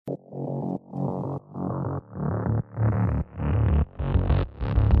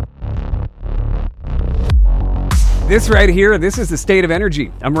This right here, this is the State of Energy.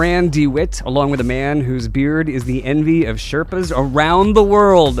 I'm Rand DeWitt, along with a man whose beard is the envy of Sherpas around the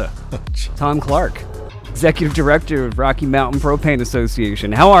world. Tom Clark, Executive Director of Rocky Mountain Propane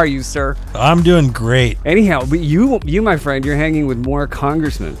Association. How are you, sir? I'm doing great. Anyhow, but you, my friend, you're hanging with more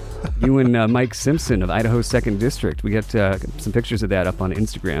congressmen. You and Mike Simpson of Idaho's 2nd District. We got some pictures of that up on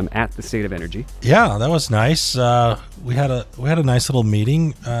Instagram at the State of Energy. Yeah, that was nice. We had a nice little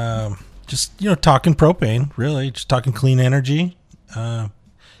meeting. Just talking propane, really, just talking clean energy. It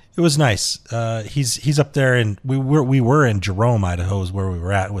was nice. He's up there, and we were in Jerome, Idaho, is where we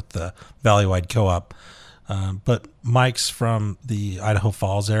were at with the Valleywide Co-op. But Mike's from the Idaho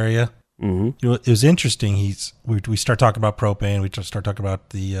Falls area. Mm-hmm. It was interesting. We start talking about propane. We just start talking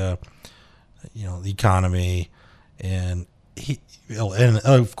about the the economy, and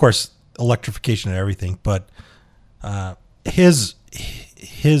of course electrification and everything. But his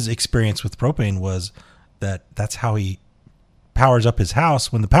experience with propane was that's how he powers up his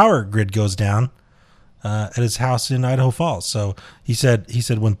house when the power grid goes down at his house in Idaho Falls. So he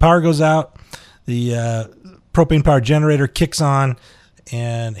said when power goes out, the propane powered generator kicks on,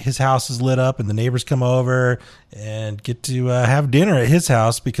 and his house is lit up, and the neighbors come over and get to have dinner at his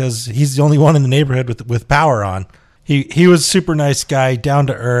house because he's the only one in the neighborhood with power on. He was a super nice guy, down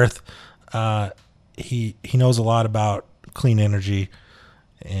to earth. He knows a lot about clean energy,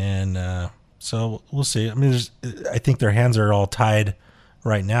 and so we'll see. I mean, I think their hands are all tied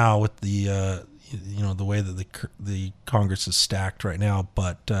right now with the the way that the Congress is stacked right now.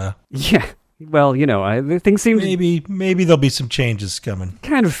 But yeah. Well, things seem maybe there'll be some changes coming.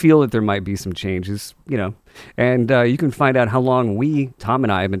 Kind of feel that there might be some changes, and you can find out how long Tom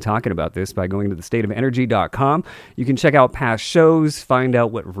and I have been talking about this by going to thestateofenergy.com. You can check out past shows, find out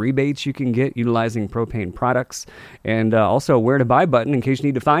what rebates you can get utilizing propane products, and also where to buy button in case you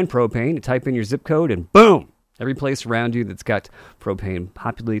need to find propane. You type in your zip code and boom, every place around you that's got propane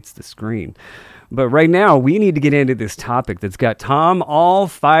populates the screen. But right now, we need to get into this topic that's got Tom all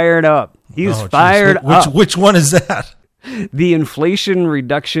fired up. He's fired up. Which one is that? The Inflation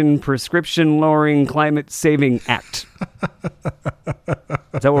Reduction Prescription Lowering Climate Saving Act.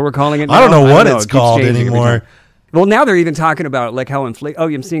 Is that what we're calling it now? I don't know what it's called anymore. Well, now they're even talking about like how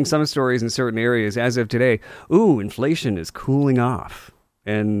I'm seeing some stories in certain areas as of today. Ooh, inflation is cooling off.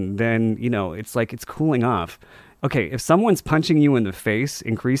 And then, it's like it's cooling off. Okay, if someone's punching you in the face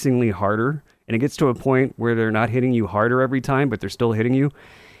increasingly harder, and it gets to a point where they're not hitting you harder every time, but they're still hitting you,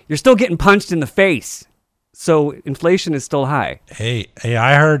 you're still getting punched in the face. So inflation is still high. Hey,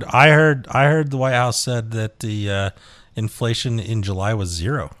 I heard the White House said that the inflation in July was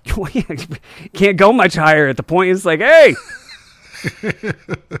 0. Can't go much higher. At the point, it's like, hey,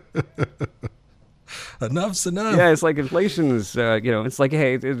 enough's enough. Yeah, it's like inflation is, it's like,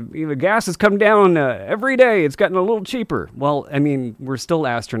 hey, the gas has come down every day. It's gotten a little cheaper. Well, I mean, we're still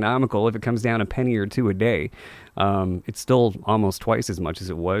astronomical. If it comes down a penny or two a day, it's still almost twice as much as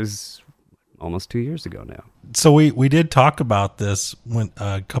it was almost 2 years ago now. So we did talk about this when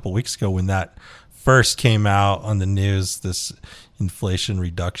a couple weeks ago when that first came out on the news, this Inflation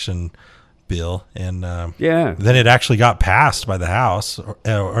Reduction bill, and then it actually got passed by the House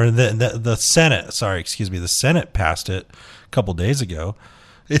or the Senate. Sorry, excuse me, the Senate passed it a couple days ago.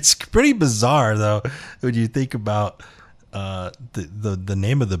 It's pretty bizarre though when you think about the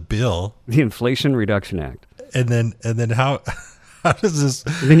name of the bill, the Inflation Reduction Act, and then how does this?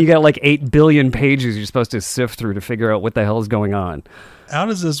 Then you got like 8 billion pages you're supposed to sift through to figure out what the hell is going on. How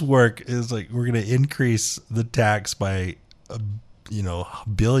does this work? Is like we're going to increase the tax by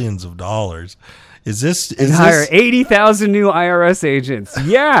billions of dollars. Is this hire 80,000 new IRS agents?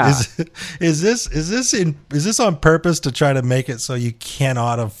 Yeah. Is this on purpose to try to make it so you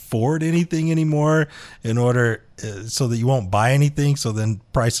cannot afford anything anymore in order so that you won't buy anything, so then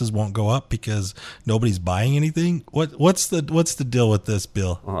prices won't go up because nobody's buying anything? What's the deal with this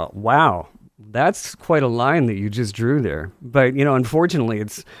bill? Wow. That's quite a line that you just drew there. But unfortunately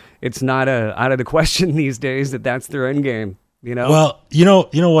it's not out of the question these days that that's their end game. Well,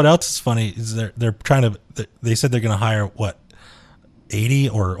 what else is funny is they're trying to. They said they're going to hire 80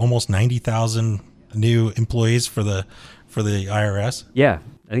 or almost 90,000 new employees for the IRS. Yeah,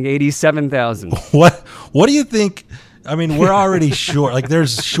 I think 87,000. What do you think? I mean, we're already short. Like,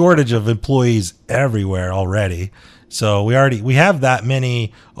 there's shortage of employees everywhere already. So we have that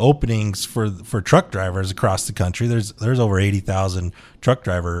many openings for truck drivers across the country. There's over 80,000 truck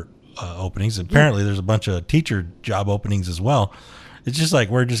driver openings. Apparently there's a bunch of teacher job openings as well. It's just like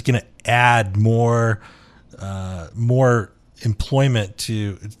we're just going to add more employment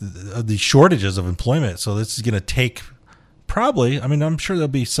to the shortages of employment. So this is going to take probably, I mean, I'm sure there'll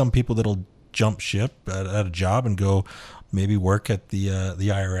be some people that'll jump ship at a job and go maybe work at the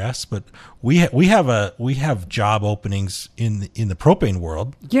IRS. But we have job openings in the propane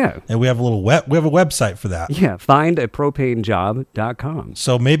world. Yeah. And we have a website for that. Yeah, findapropanejob.com.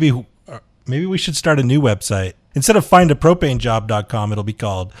 So maybe we should start a new website. Instead of findapropanejob.com, it'll be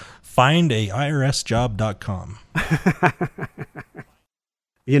called findairsjob.com.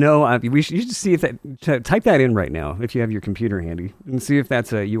 You know, you should see if type that in right now if you have your computer handy and see if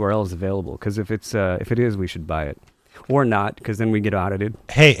that's a URL is available. Because if it is, we should buy it, or not, because then we get audited.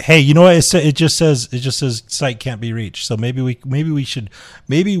 Hey, you know what? It just says site can't be reached. So maybe we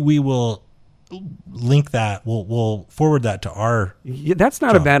will link that. We'll forward that to our. Yeah, that's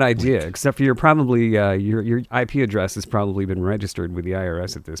not a bad idea, link. Except for your IP address has probably been registered with the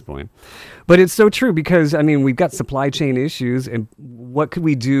IRS at this point. But it's so true, because I mean, we've got supply chain issues, and what could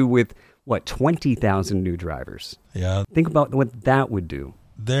we do with 20,000 new drivers? Yeah, think about what that would do.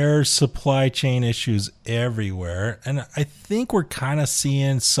 There's supply chain issues everywhere, and I think we're kind of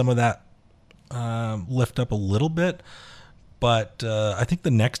seeing some of that lift up a little bit. But I think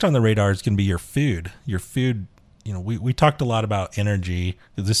the next on the radar is going to be your food. Your food, you know, we talked a lot about energy.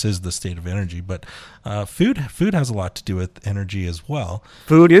 This is the state of energy, but food has a lot to do with energy as well.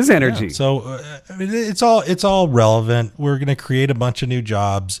 Food is energy. Yeah, so I mean, it's all relevant. We're going to create a bunch of new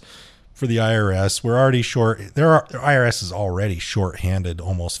jobs for the IRS. We're already short. IRS is already short-handed,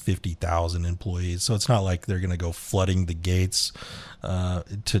 almost 50,000 employees. So it's not like they're going to go flooding the gates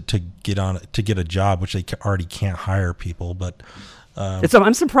to get a job, which they already can't hire people. But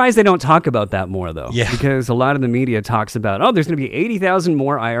I'm surprised they don't talk about that more, though. Yeah. Because a lot of the media talks about, there's going to be 80,000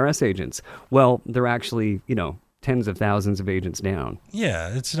 more IRS agents. Well, they're actually, tens of thousands of agents down.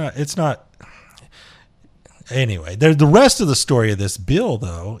 Yeah, it's not. Anyway, the rest of the story of this bill,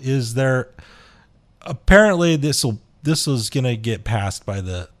 though, is apparently this is going to get passed by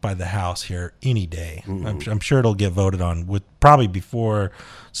the House here any day. Mm-hmm. I'm sure it'll get voted on with probably before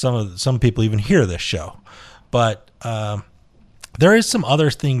some people even hear this show. But there is some other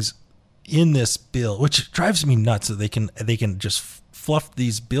things in this bill which drives me nuts that they can just fluff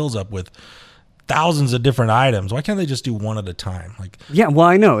these bills up with thousands of different items. Why can't they just do one at a time? Yeah, well,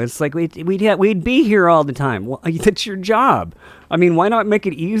 I know. It's like we'd be here all the time. Well, that's your job. I mean, why not make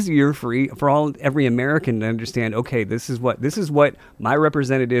it easier for every American to understand, okay, this is what my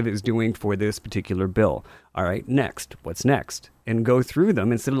representative is doing for this particular bill. All right, next. What's next? And go through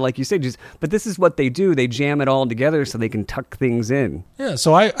them instead of, like you said, but this is what they do. They jam it all together so they can tuck things in. Yeah,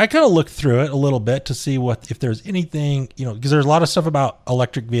 so I kind of looked through it a little bit to see if there's anything, because there's a lot of stuff about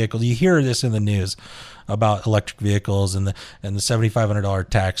electric vehicles. You hear this in the news about electric vehicles and the $7,500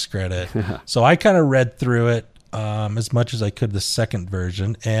 tax credit. So I kind of read through it as much as I could, the second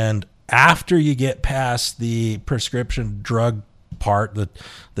version. And after you get past the prescription drug part,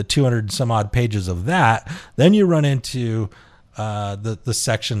 the 200 some odd pages of that, then you run into the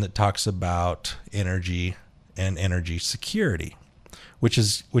section that talks about energy and energy security, which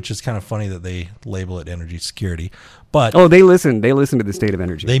is kind of funny that they label it energy security. But they listen to the state of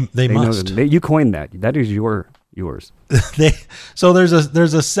energy. They must. You coined that. That is yours. So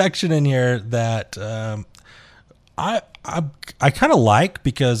there's a section in here that I kind of like,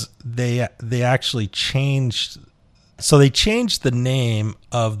 because they actually changed. So they changed the name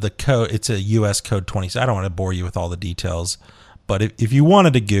of the code. It's a U.S. Code 20. I don't want to bore you with all the details, but if you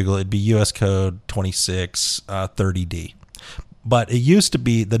wanted to Google it, it'd be U.S. Code 2630D. But it used to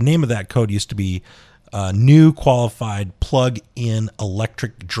be, the name of that code used to be New Qualified Plug-in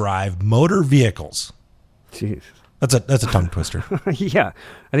Electric Drive Motor Vehicles. Jeez. That's a tongue twister. Yeah.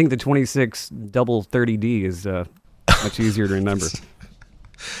 I think the 2630D is much easier to remember.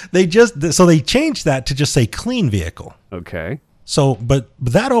 They changed that to just say clean vehicle. Okay. So, but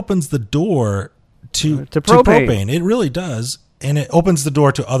that opens the door to propane. It really does. And it opens the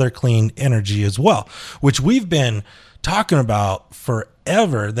door to other clean energy as well, which we've been talking about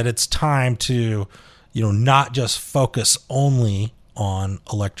forever, that it's time to, not just focus only on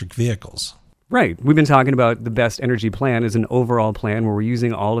electric vehicles. Right. We've been talking about the best energy plan as an overall plan where we're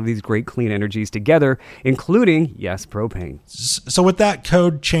using all of these great clean energies together, including, yes, propane. So with that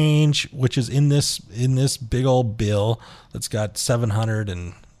code change, which is in this big old bill that's got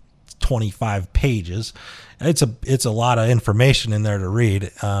 725 pages, it's a lot of information in there to read.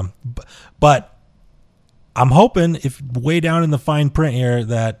 But I'm hoping, if way down in the fine print here,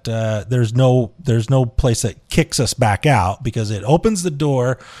 that there's no place that kicks us back out, because it opens the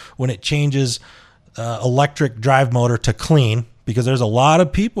door when it changes electric drive motor to clean, because there's a lot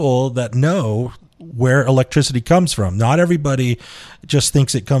of people that know where electricity comes from. Not everybody just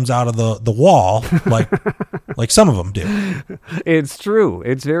thinks it comes out of the wall like some of them do. It's true.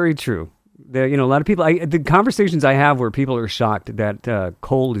 It's very true. A lot of people. The conversations I have where people are shocked that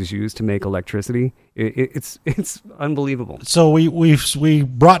coal is used to make electricity. It's unbelievable. So we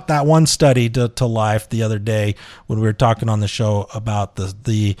brought that one study to life the other day when we were talking on the show about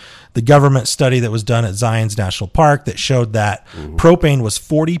the government study that was done at Zion's National Park that showed that propane was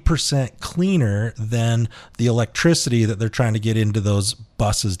 40% cleaner than the electricity that they're trying to get into those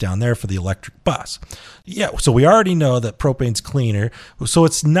buses down there for the electric bus. Yeah, so we already know that propane's cleaner. So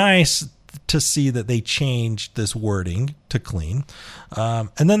it's nice to see that they changed this wording to clean.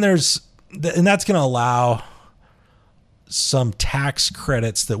 And then and that's going to allow some tax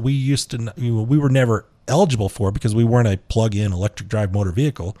credits that we were never eligible for because we weren't a plug-in electric drive motor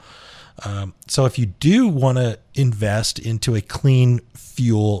vehicle. So if you do want to invest into a clean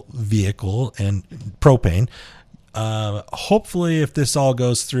fuel vehicle and propane, hopefully if this all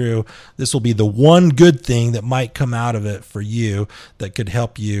goes through, this will be the one good thing that might come out of it for you that could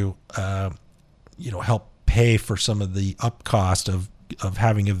help you, help pay for some of the up cost of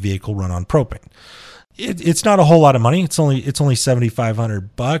having a vehicle run on propane. It's not a whole lot of money. It's only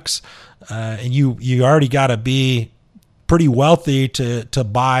 $7,500. And you already got to be pretty wealthy to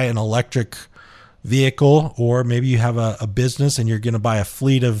buy an electric vehicle, or maybe you have a business and you're going to buy a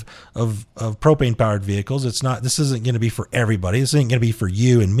fleet of propane powered vehicles. This isn't going to be for everybody. This isn't going to be for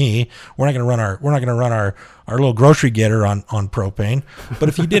you and me. We're not going to run our little grocery getter on propane. But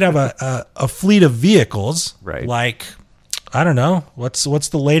if you did have a fleet of vehicles, right, like, I don't know, what's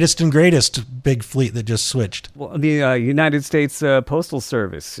the latest and greatest big fleet that just switched? Well, the United States Postal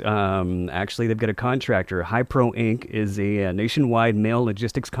Service, actually, they've got a contractor. Hypro Inc. is a nationwide mail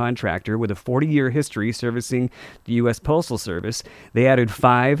logistics contractor with a 40-year history servicing the U.S. Postal Service. They added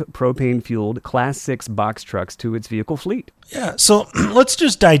 5 propane-fueled Class 6 box trucks to its vehicle fleet. Yeah, so let's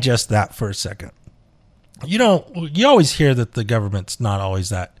just digest that for a second. You always hear that the government's not always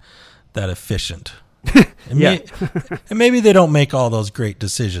that efficient. And maybe they don't make all those great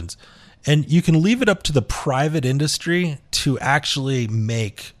decisions. And you can leave it up to the private industry to actually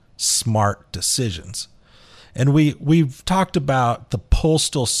make smart decisions. And we've talked about the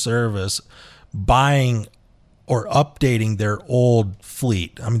Postal Service buying or updating their old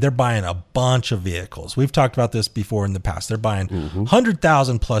fleet. I mean, they're buying a bunch of vehicles. We've talked about this before in the past. They're buying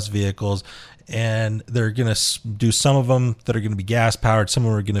 100,000 plus vehicles, and they're going to do some of them that are going to be gas powered. Some of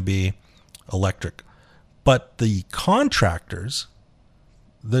them are going to be electric. But the contractors,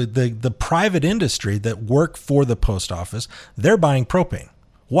 the private industry that work for the post office, they're buying propane.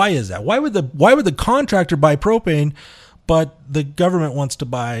 Why is that? Why would the contractor buy propane, but the government wants to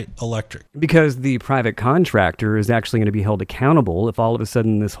buy electric? Because the private contractor is actually going to be held accountable if all of a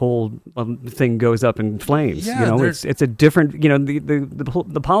sudden this whole thing goes up in flames. Yeah, it's a different.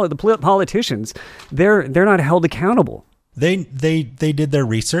 The politicians, they're not held accountable. They did their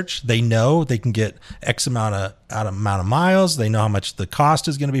research. They know they can get X amount of miles. They know how much the cost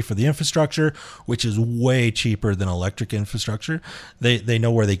is going to be for the infrastructure, which is way cheaper than electric infrastructure. They know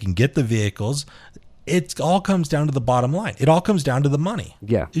where they can get the vehicles. It all comes down to the bottom line. It all comes down to the money.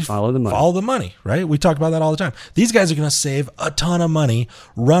 Yeah, follow the money. Follow the money, right? We talk about that all the time. These guys are going to save a ton of money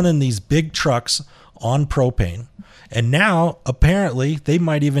running these big trucks on propane. And now, apparently, they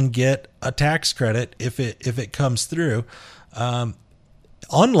might even get a tax credit if it comes through.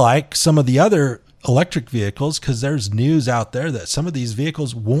 Unlike some of the other electric vehicles, because there's news out there that some of these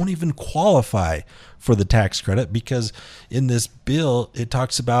vehicles won't even qualify for the tax credit, because in this bill, it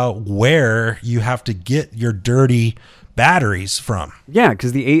talks about where you have to get your dirty batteries from. Yeah,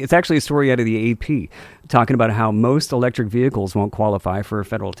 because it's actually a story out of the AP talking about how most electric vehicles won't qualify for a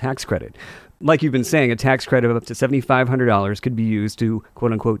federal tax credit. Like you've been saying, a tax credit of up to $7,500 could be used to,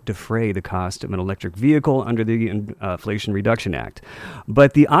 quote-unquote, defray the cost of an electric vehicle under the Inflation Reduction Act.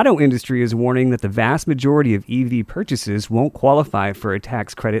 But the auto industry is warning that the vast majority of EV purchases won't qualify for a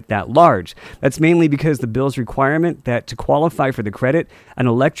tax credit that large. That's mainly because the bill's requirement that to qualify for the credit, an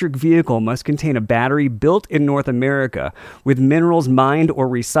electric vehicle must contain a battery built in North America with minerals mined or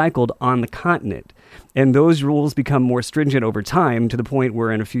recycled on the continent. And those rules become more stringent over time to the point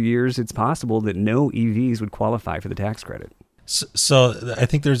where in a few years it's possible that no EVs would qualify for the tax credit. So I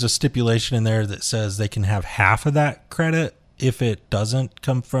think there's a stipulation in there that says they can have half of that credit if it doesn't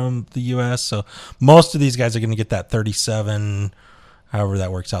come from the U.S. So most of these guys are going to get that 37, however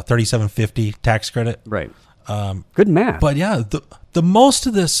that works out, 3750 tax credit. Right. Good math. But yeah, the most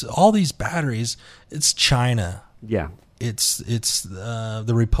of this, all these batteries, it's China. Yeah. It's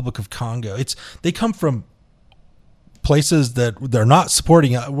the Republic of Congo. They come from places that they're not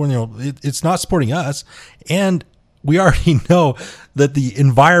supporting. It's not supporting us, and we already know that the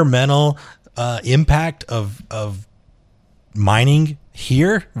environmental impact of mining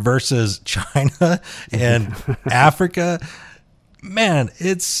here versus China and Africa, man,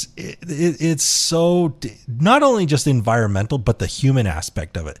 it's so not only just environmental, but the human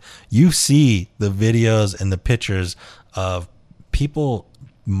aspect of it. You see the videos and the pictures of people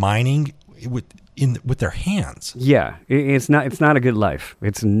mining with their hands. Yeah, it's not a good life.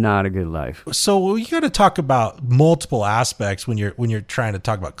 It's not a good life. So you got to talk about multiple aspects when you're trying to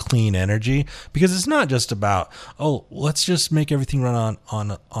talk about clean energy, because it's not just about, oh, let's just make everything run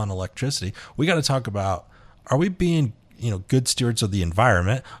on electricity. We got to talk about, are we being good stewards of the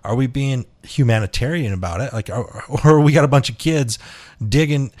environment? Are we being humanitarian about it? Like, or we got a bunch of kids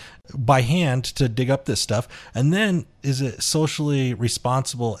digging by hand to dig up this stuff, and then is it socially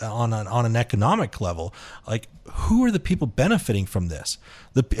responsible on an economic level? Like, who are the people benefiting from this?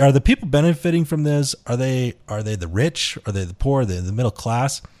 Are the people benefiting from this? Are they the rich? Are they the poor? Are they the middle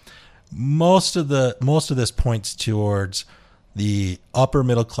class? Most of this points towards the upper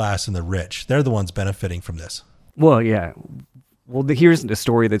middle class and the rich. They're the ones benefiting from this. Well, yeah. Well, here's the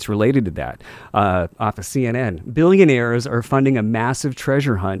story that's related to that off of CNN. Billionaires are funding a massive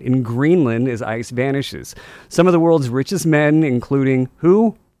treasure hunt in Greenland as ice vanishes. Some of the world's richest men, including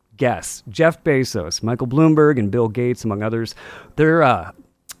who? Guess. Jeff Bezos, Michael Bloomberg, and Bill Gates, among others. They're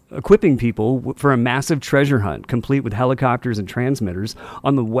equipping people for a massive treasure hunt, complete with helicopters and transmitters,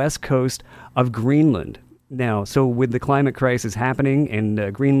 on the west coast of Greenland. Now, so with the climate crisis happening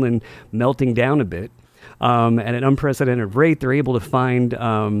and Greenland melting down a bit, at an unprecedented rate, they're able to find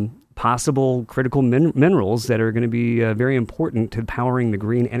possible critical minerals that are going to be very important to powering the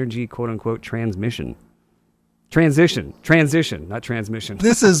green energy, quote unquote, transition, not transmission.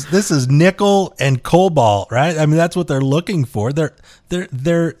 This is nickel and cobalt, right? I mean, that's what they're looking for. They're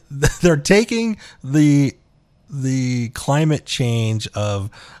taking the climate change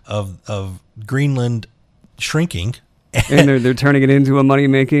of Greenland shrinking, and they're turning it into a money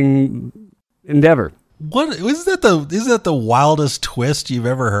making endeavor. What is that the wildest twist you've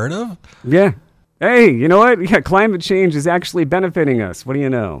ever heard of? Yeah. Hey, you know what? Yeah, climate change is actually benefiting us. What do you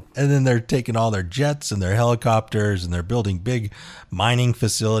know? And then they're taking all their jets and their helicopters and they're building big mining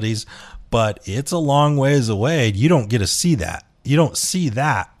facilities, but it's a long ways away. You don't get to see that. You don't see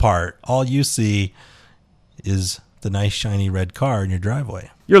that part. All you see is the nice shiny red car in your driveway.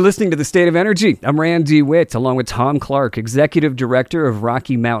 You're listening to The State of Energy. I'm Randy Witt, along with Tom Clark, Executive Director of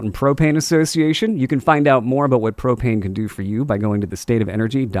Rocky Mountain Propane Association. You can find out more about what propane can do for you by going to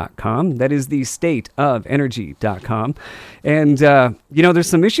thestateofenergy.com. That is thestateofenergy.com. And, there's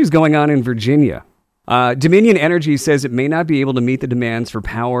some issues going on in Virginia. Dominion Energy says it may not be able to meet the demands for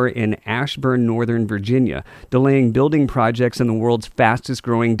power in Ashburn, Northern Virginia, delaying building projects in the world's fastest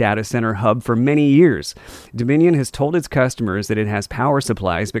growing data center hub for many years. Dominion has told its customers that it has power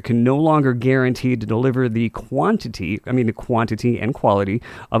supplies, but can no longer guarantee to deliver the quantity and quality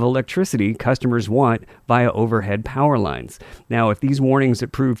of electricity customers want via overhead power lines. Now, if these warnings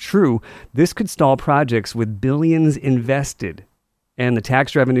prove true, this could stall projects with billions invested. And the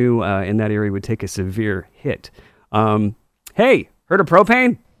tax revenue in that area would take a severe hit. Hey, heard of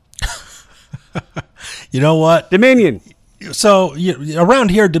propane? You know what? Dominion. So around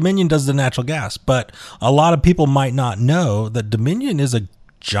here, Dominion does the natural gas, but a lot of people might not know that Dominion is a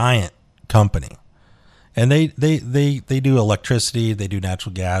giant company. And they do electricity, they do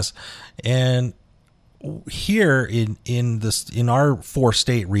natural gas. And here in our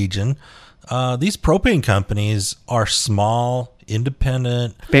 4-state region, these propane companies are small,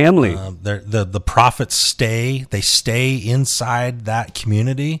 independent, family. The profits stay inside that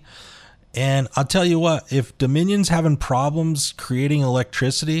community. And I'll tell you what, if Dominion's having problems creating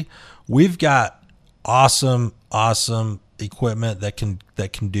electricity, we've got awesome equipment that can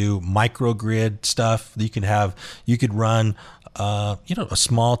do microgrid stuff. You could run a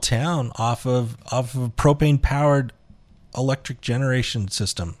small town off of propane powered electric generation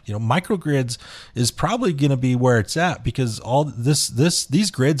system. Microgrids is probably going to be where it's at, because all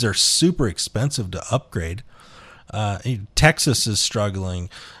these grids are super expensive to upgrade. Texas is struggling,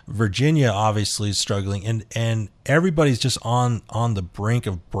 Virginia obviously is struggling, and everybody's just on the brink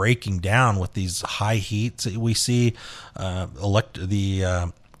of breaking down with these high heats. We see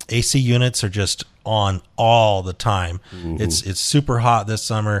the AC units are just on all the time. Mm-hmm. It's super hot this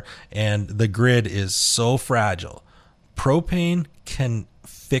summer, and the grid is so fragile. Propane can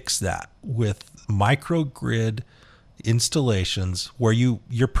fix that with microgrid installations where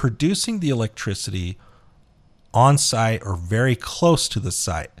you're producing the electricity on site or very close to the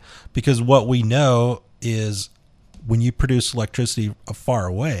site. Because what we know is when you produce electricity far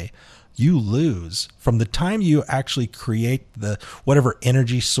away, you lose from the time you actually create the whatever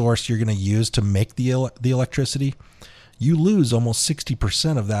energy source you're going to use to make the electricity. you lose almost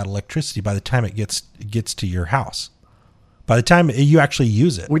 60% of that electricity by the time it gets to your house. By the time you actually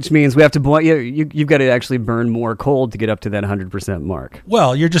use it. Which means we have to you've got to actually burn more coal to get up to that 100% mark.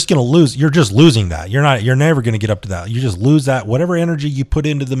 Well, you're just going to lose. You're just losing that. You're never going to get up to that. You just lose that. Whatever energy you put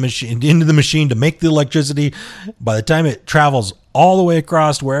into the machine to make the electricity, by the time it travels all the way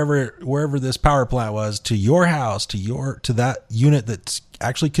across wherever this power plant was to your house, to that unit that's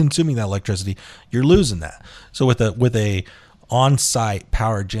actually consuming that electricity, you're losing that. So with a on-site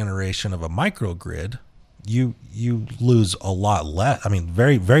power generation of a microgrid, you lose a lot less. I mean,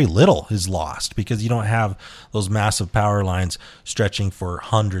 very, very little is lost because you don't have those massive power lines stretching for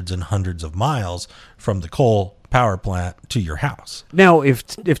hundreds and hundreds of miles from the coal power plant to your house. Now, if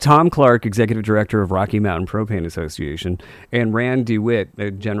Tom Clark, executive director of Rocky Mountain Propane Association, and Rand DeWitt, a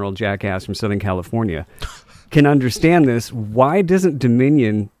general jackass from Southern California, can understand this, why doesn't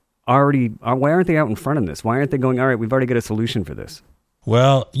Dominion why aren't they out in front of this? Why aren't they going, all right, we've already got a solution for this?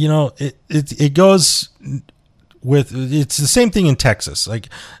 Well, it goes with, it's the same thing in Texas. Like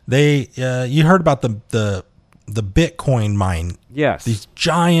you heard about the Bitcoin mine. Yes. These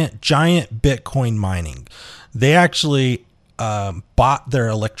giant Bitcoin mining. They actually bought their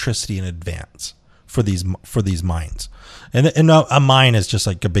electricity in advance for these mines. And a mine is just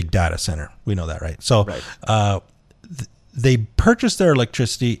like a big data center. We know that, right? So right. They purchased their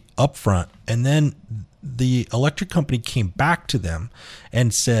electricity up front, and then the electric company came back to them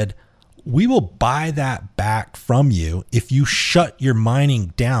and said, we will buy that back from you if you shut your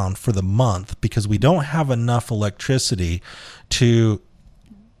mining down for the month, because we don't have enough electricity to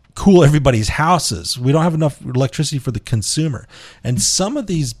cool everybody's houses. We don't have enough electricity for the consumer. And some of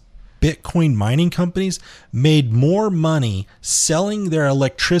these Bitcoin mining companies made more money selling their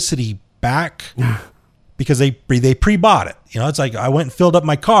electricity back because they pre-bought it. It's like I went and filled up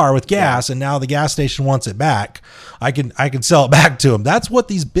my car with gas, and now the gas station wants it back. I can sell it back to them. That's what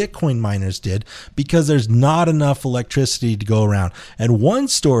these Bitcoin miners did, because there's not enough electricity to go around. And one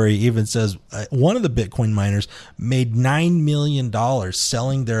story even says one of the Bitcoin miners made $9 million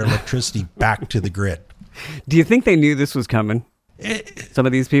selling their electricity back to the grid. Do you think they knew this was coming? Some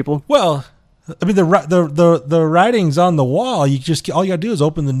of these people? Well, I mean, the writing's on the wall. All you gotta do is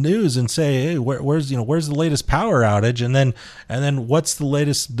open the news and say, hey, where's the latest power outage, and then what's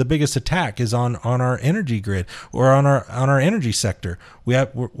the biggest attack is on our energy grid or on our energy sector.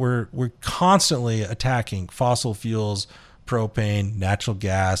 We're constantly attacking fossil fuels, propane, natural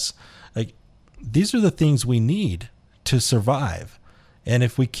gas. Like, these are the things we need to survive, and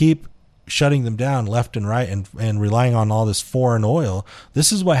if we keep shutting them down left and right and relying on all this foreign oil,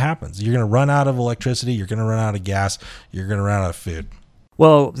 this is what happens. You're going to run out of electricity. You're going to run out of gas. You're going to run out of food.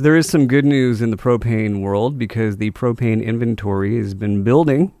 Well, there is some good news in the propane world, because the propane inventory has been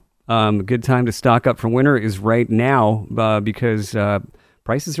building. A good time to stock up for winter is right now, because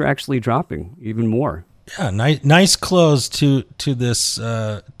prices are actually dropping even more. Yeah, nice close to this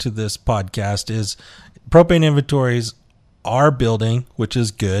podcast is propane inventories are building, which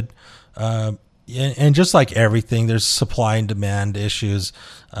is good. And just like everything, there's supply and demand issues.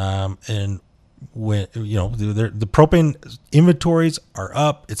 And when the propane inventories are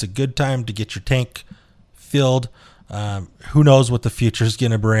up, it's a good time to get your tank filled. Who knows what the future is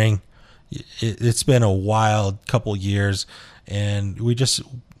going to bring? It's been a wild couple years, and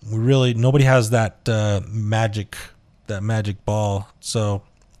nobody has that magic ball. So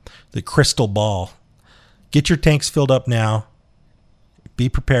the crystal ball. Get your tanks filled up now. Be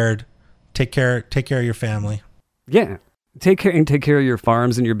prepared. Take care of your family. Yeah. Take care of your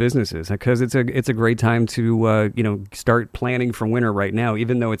farms and your businesses, because it's a great time to start planning for winter right now,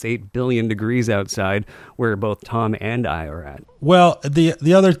 even though it's 8 billion degrees outside, where both Tom and I are at. Well,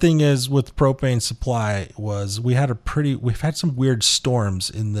 the other thing is with propane supply was we've had some weird storms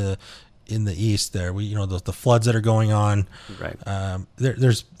in the east there. The floods that are going on. Right.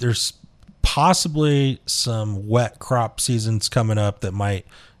 There's possibly some wet crop seasons coming up that might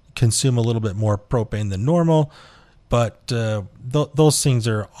consume a little bit more propane than normal, but those things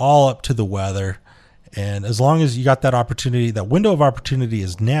are all up to the weather. And as long as you got that opportunity, that window of opportunity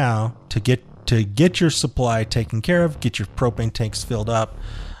is now to get your supply taken care of, get your propane tanks filled up,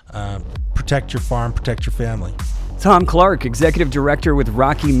 protect your farm, protect your family. Tom Clark, Executive Director with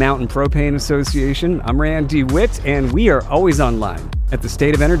Rocky Mountain Propane Association. I'm Rand DeWitt, and we are always online at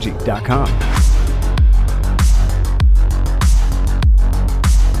thestateofenergy.com.